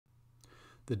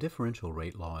The differential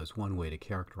rate law is one way to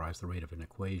characterize the rate of an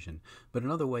equation, but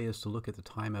another way is to look at the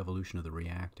time evolution of the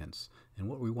reactants. And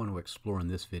what we want to explore in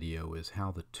this video is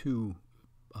how the two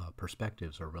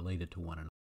perspectives are related to one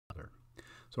another.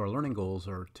 So our learning goals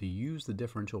are to use the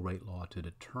differential rate law to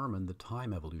determine the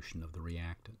time evolution of the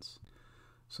reactants.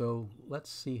 So let's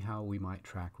see how we might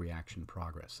track reaction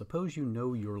progress. Suppose you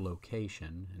know your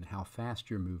location and how fast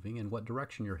you're moving and what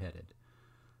direction you're headed.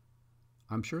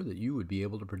 I'm sure that you would be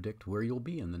able to predict where you'll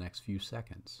be in the next few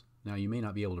seconds. Now, you may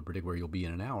not be able to predict where you'll be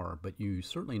in an hour, but you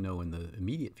certainly know in the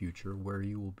immediate future where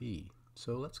you will be.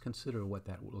 So let's consider what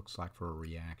that looks like for a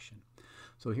reaction.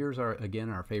 So here's again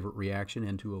our favorite reaction,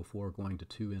 N2O4 going to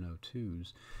 2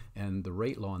 NO2s, and the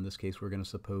rate law in this case we're going to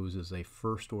suppose is a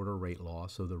first order rate law,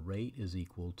 so the rate is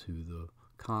equal to the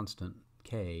constant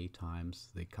K times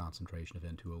the concentration of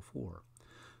N2O4.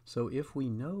 So if we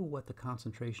know what the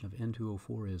concentration of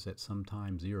N2O4 is at some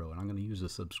time 0, and I'm going to use a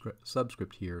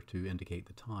subscript here to indicate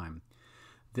the time,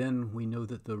 then we know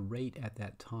that the rate at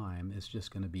that time is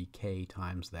just going to be K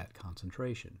times that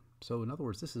concentration. So in other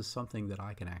words, this is something that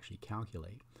I can actually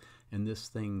calculate. And this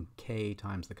thing, K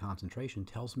times the concentration,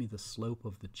 tells me the slope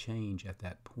of the change at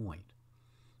that point.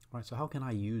 All right, so how can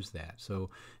I use that? So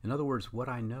in other words, what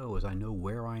I know is I know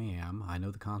where I am, I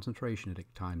know the concentration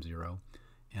at time 0,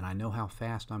 and I know how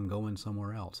fast I'm going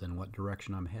somewhere else and what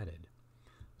direction I'm headed.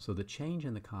 So the change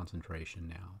in the concentration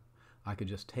now, I could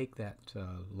just take that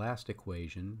last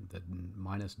equation, the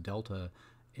minus delta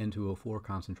N2O4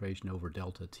 concentration over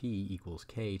delta T equals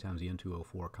K times the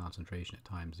N2O4 concentration at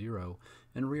time 0,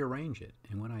 and rearrange it.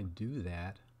 And when I do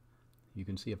that, you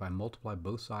can see if I multiply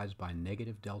both sides by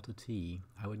negative delta T,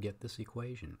 I would get this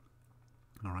equation.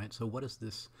 All right, so what is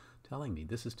this telling me?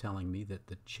 This is telling me that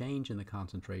the change in the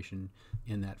concentration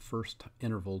in that first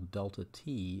interval delta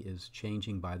T is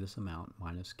changing by this amount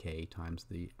minus K times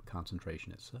the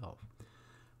concentration itself.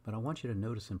 But I want you to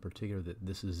notice in particular that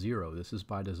this is 0. This is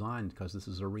by design because this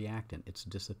is a reactant. It's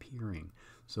disappearing.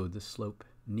 So this slope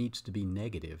needs to be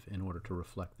negative in order to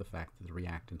reflect the fact that the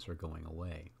reactants are going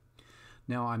away.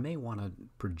 Now I may want to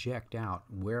project out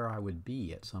where I would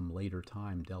be at some later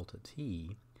time delta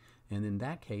T. And in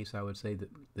that case, I would say that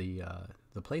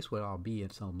the place where I'll be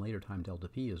at some later time delta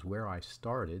P is where I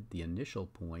started, the initial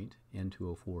point,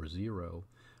 N2O40,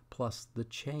 plus the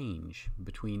change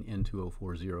between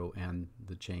N2O40 and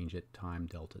the change at time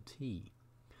delta T.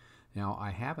 Now,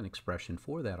 I have an expression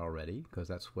for that already, because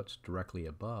that's what's directly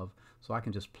above, so I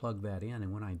can just plug that in,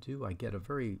 and when I do, I get a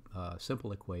very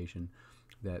simple equation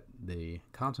that the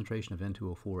concentration of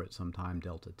N2O4 at some time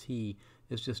delta T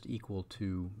is just equal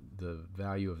to the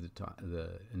value of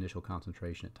the initial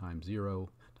concentration at time 0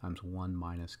 times 1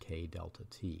 minus K delta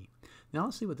T. Now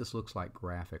let's see what this looks like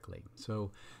graphically.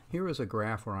 So here is a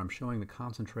graph where I'm showing the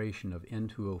concentration of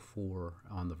N2O4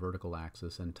 on the vertical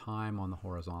axis and time on the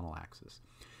horizontal axis.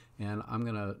 And I'm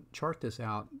going to chart this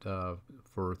out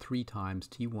for 3 times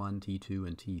T1, T2,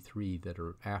 and T3 that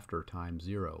are after time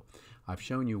 0. I've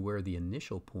shown you where the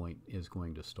initial point is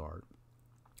going to start.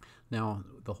 Now,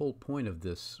 the whole point of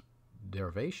this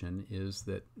derivation is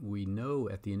that we know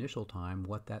at the initial time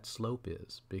what that slope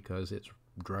is because it's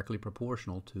directly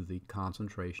proportional to the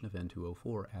concentration of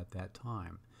N2O4 at that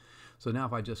time. So now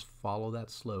if I just follow that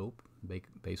slope,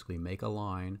 basically make a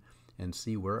line, and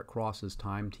see where it crosses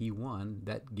time T1,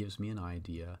 that gives me an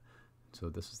idea. So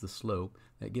this is the slope.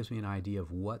 That gives me an idea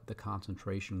of what the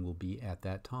concentration will be at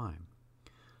that time.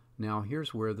 Now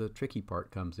here's where the tricky part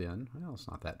comes in. Well, it's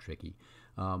not that tricky.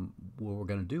 What we're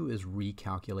going to do is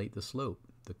recalculate the slope.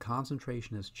 The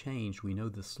concentration has changed. We know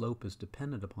the slope is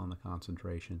dependent upon the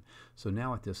concentration. So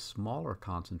now at this smaller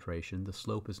concentration, the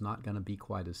slope is not going to be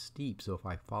quite as steep. So if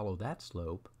I follow that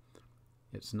slope,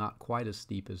 it's not quite as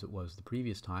steep as it was the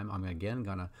previous time. I'm again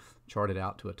going to chart it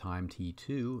out to a time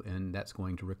T2, and that's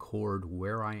going to record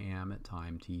where I am at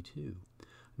time T2.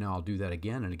 Now I'll do that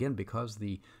again and again because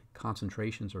the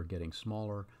concentrations are getting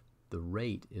smaller, the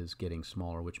rate is getting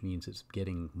smaller, which means it's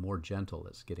getting more gentle,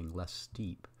 it's getting less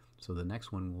steep. So the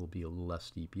next one will be a little less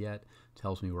steep yet,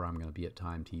 tells me where I'm going to be at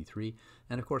time T3.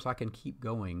 And of course I can keep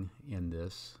going in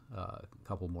this a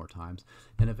couple more times.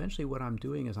 And eventually what I'm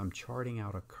doing is I'm charting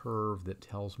out a curve that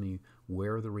tells me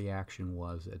where the reaction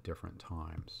was at different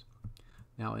times.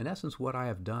 Now in essence what I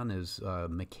have done is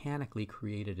mechanically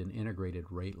created an integrated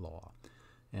rate law.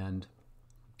 And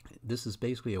this is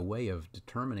basically a way of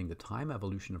determining the time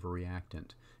evolution of a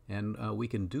reactant. And we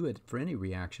can do it for any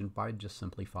reaction by just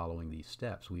simply following these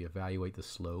steps. We evaluate the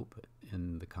slope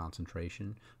and the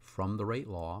concentration from the rate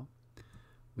law.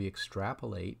 We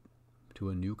extrapolate to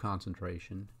a new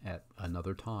concentration at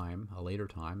another time, a later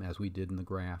time, as we did in the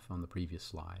graph on the previous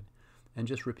slide, and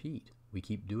just repeat. We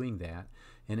keep doing that,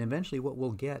 and eventually what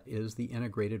we'll get is the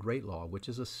integrated rate law, which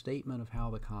is a statement of how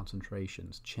the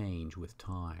concentrations change with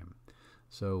time.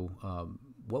 So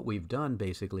what we've done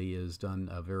basically is done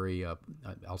a very,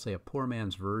 I'll say a poor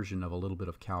man's version of a little bit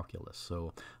of calculus.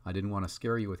 So I didn't want to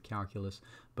scare you with calculus,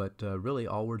 but really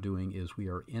all we're doing is we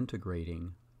are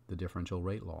integrating the differential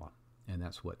rate law, and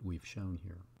that's what we've shown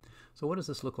here. So what does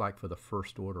this look like for the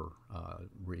first order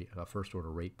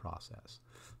rate process?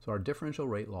 So our differential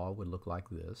rate law would look like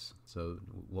this. So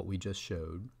what we just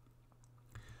showed.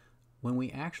 When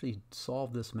we actually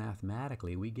solve this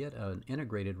mathematically, we get an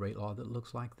integrated rate law that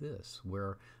looks like this,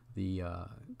 where the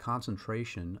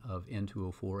concentration of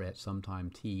N2O4 at some time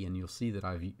t, and you'll see that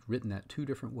I've written that two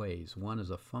different ways. One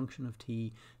is a function of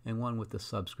t and one with the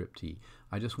subscript t.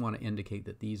 I just want to indicate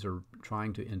that these are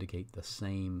trying to indicate the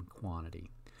same quantity.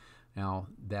 Now,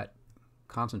 that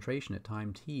concentration at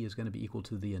time t is going to be equal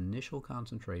to the initial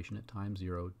concentration at time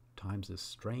 0 times this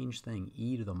strange thing,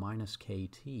 e to the minus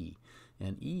kt.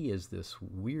 And e is this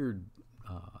weird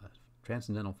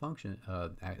transcendental function.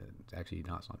 Actually,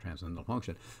 no, it's not a transcendental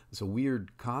function. It's a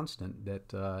weird constant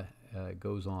that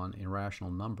goes on,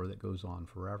 irrational number that goes on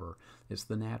forever. It's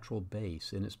the natural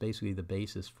base, and it's basically the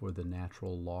basis for the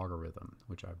natural logarithm,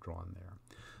 which I've drawn there.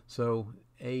 So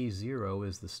a0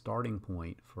 is the starting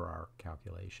point for our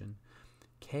calculation.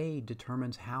 K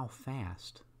determines how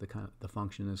fast the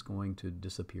function is going to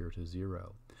disappear to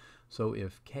 0. So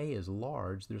if k is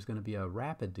large, there's going to be a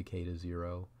rapid decay to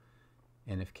 0,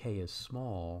 and if k is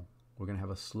small, we're going to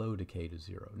have a slow decay to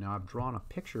 0. Now I've drawn a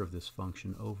picture of this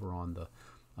function over on the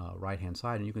right-hand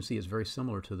side, and you can see it's very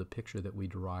similar to the picture that we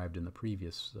derived in the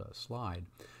previous slide.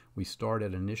 We start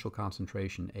at initial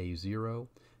concentration A0.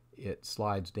 It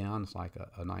slides down. It's like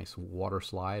a nice water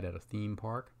slide at a theme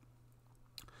park.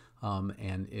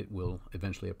 And it will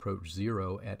eventually approach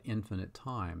 0 at infinite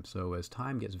time. So as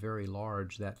time gets very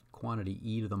large, that quantity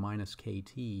e to the minus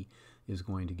kt is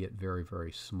going to get very,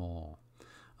 very small.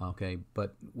 Okay,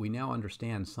 but we now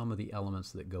understand some of the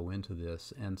elements that go into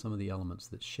this and some of the elements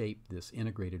that shape this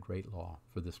integrated rate law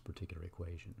for this particular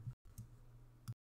equation.